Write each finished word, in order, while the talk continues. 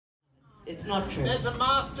It's not true. There's a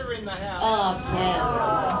master in the house. Oh, Kev.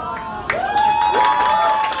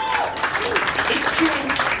 It's true.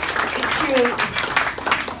 It's true.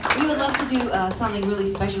 We would love to do something really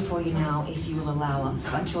special for you now, if you will allow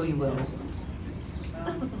us. I'm sure you will.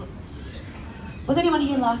 Was anyone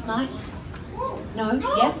here last night? No?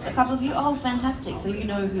 Yes? A couple of you? Oh, fantastic. So you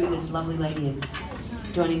know who this lovely lady is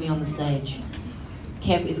joining me on the stage.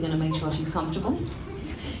 Kev is going to make sure she's comfortable.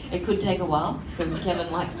 It could take a while, because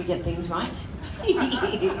Kevin likes to get things right.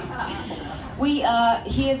 We are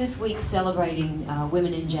here this week celebrating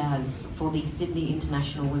women in jazz for the Sydney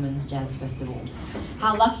International Women's Jazz Festival.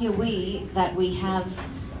 How lucky are we that we have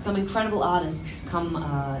some incredible artists come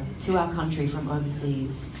to our country from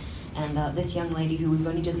overseas. And this young lady who we've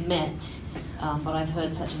only just met, but I've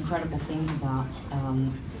heard such incredible things about,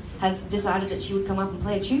 has decided that she would come up and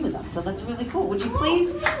play a tune with us. So that's really cool. Would you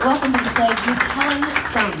please welcome to the stage Miss Helen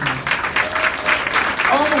Sung,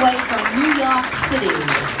 all the way from New York City.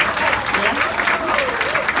 Yeah?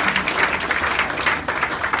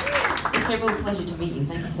 It's a real pleasure to meet you.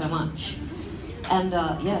 Thank you so much. And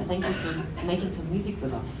yeah, thank you for making some music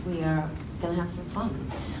with us. We are going to have some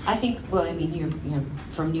fun. I think, well, I mean, you're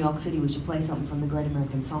from New York City. We should play something from the Great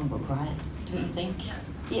American Songbook, right? Don't you think?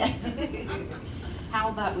 Yeah. How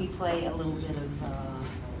about we play a little bit of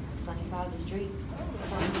Sunny Side of the Street?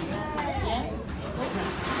 Yeah?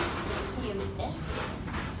 Key of F?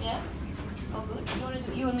 Yeah? Oh, good. You want to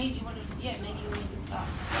do, you and me, do you want to, yeah, maybe you and me can start.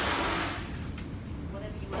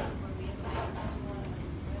 Whatever you want, when we have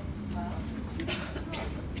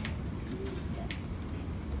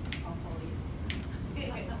I'll follow you.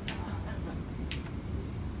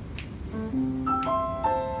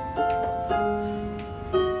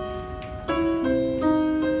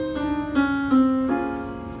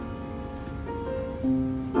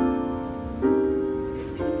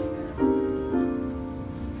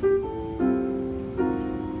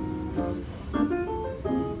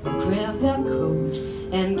 Grab your coat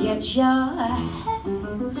and get your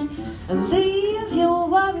hat. Leave your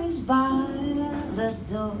worries by the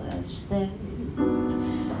doorstep.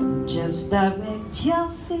 Just direct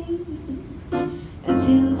your feet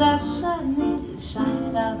to the sunny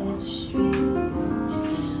side of that street.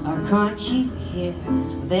 Or can't you hear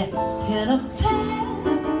that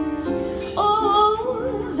pitter-pat?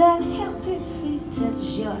 Oh, that happy feet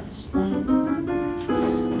is your step.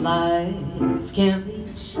 Life can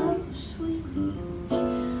be so sweet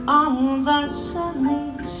on the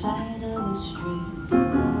sunny side of the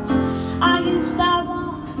street. I used to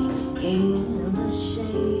walk in the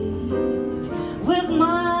shade with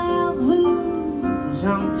my blues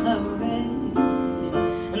on parade,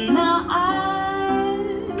 and now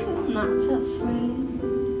I'm not afraid.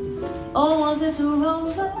 Oh, this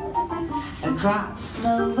rover across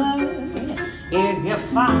the world,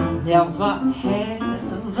 if I never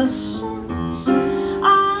have a sense,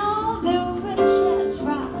 I'll be rich as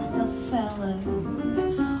Rockefeller.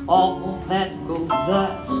 All that gold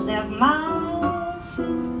dust at my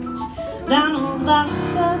feet down on the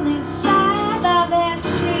sunny side of that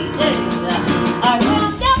street. I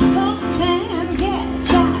grab your coat and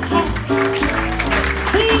get your hat.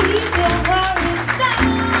 Leave your worries down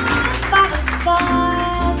by the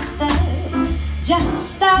doorstep.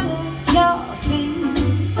 Just direct your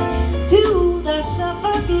feet to the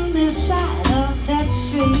suburban side of that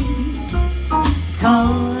street.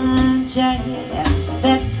 Can't you hear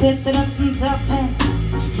that pit-a-pit-a-pat?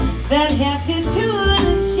 That happy tune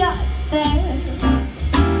is just there.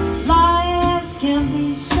 Life can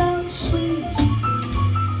be so sweet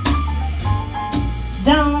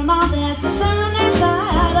down on that sunny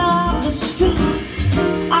side of the street.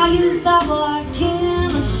 I used to walk in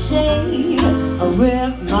the shade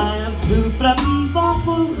with my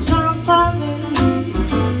boots on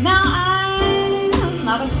parade. Now I'm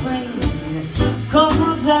not afraid,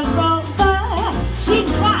 'cause that rover, she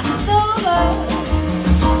crossed over.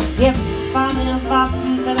 If I never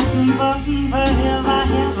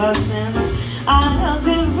ever since, I'll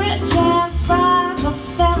be rich as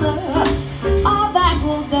Rockefeller. All that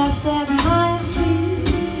gold dust at my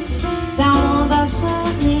feet down on the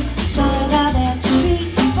sunny side of that street.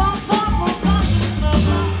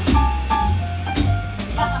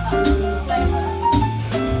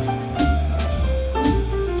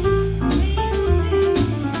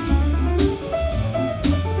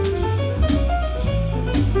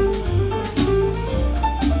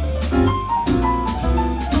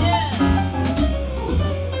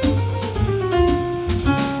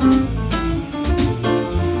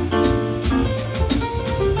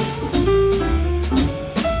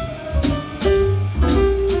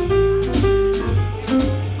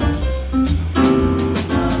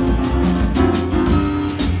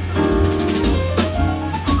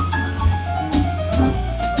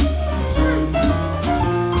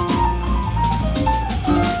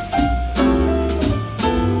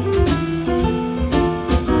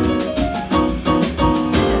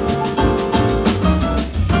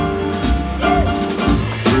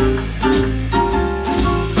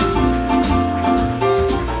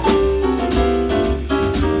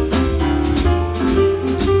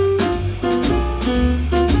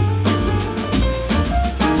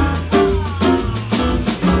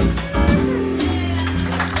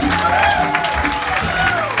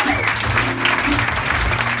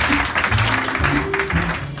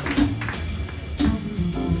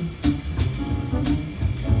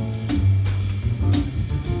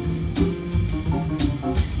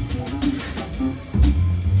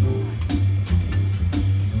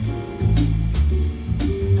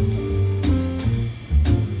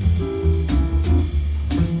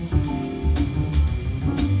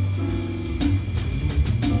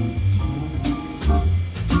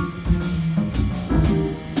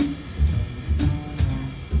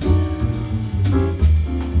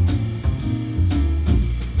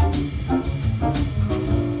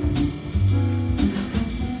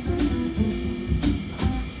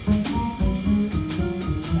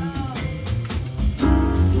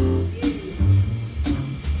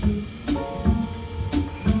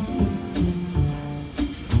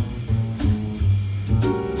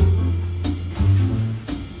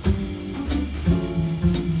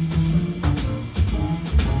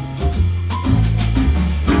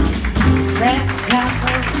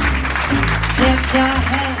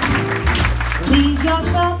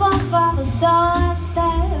 your troubles by the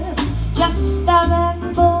doorstep. Just direct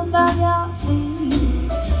both of your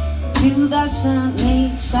feet to the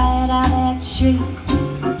sunny side of that street.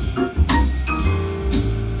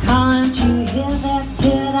 Can't you hear that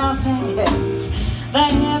pit of hands, the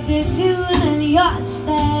happy tune in your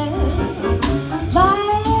step?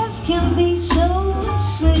 Life can be so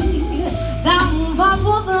sweet down by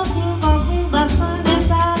the sunny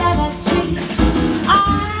side of that street.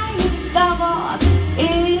 I used to walk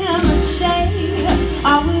in the shade.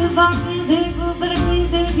 I will walk in the but I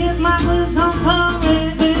need to get my blues on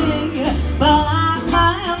parade. But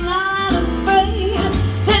I am not afraid.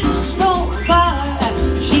 This road car,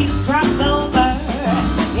 she's crossed over.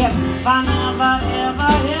 If I'm